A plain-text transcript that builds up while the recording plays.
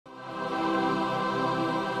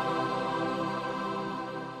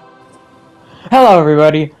Hello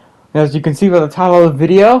everybody! As you can see by the title of the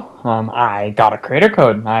video, I got a creator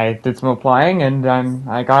code. I did some applying and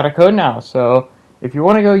I got a code now. So if you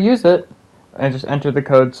want to go use it, and just enter the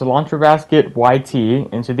code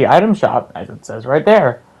CilantroBasketYT into the item shop, as it says right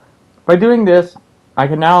there. By doing this, I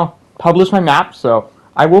can now publish my map, so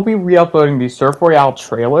I will be re-uploading the Surf Royale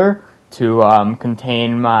trailer to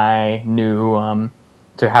contain my new,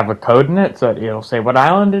 to have a code in it, so it'll say what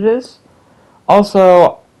island it is.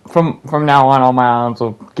 Also, from now on, all my islands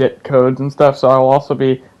will get codes and stuff, so I'll also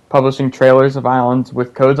be publishing trailers of islands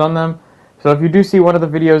with codes on them. So if you do see one of the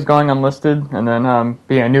videos going unlisted, and then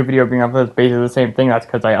a new video being uploaded that's basically the same thing, that's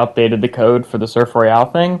because I updated the code for the Surf Royale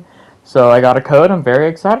thing. So I got a code, I'm very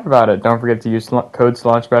excited about it. Don't forget to use code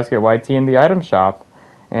CilantroBasketYT in the item shop.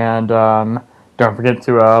 And don't forget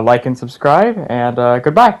to like and subscribe, and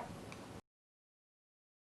goodbye.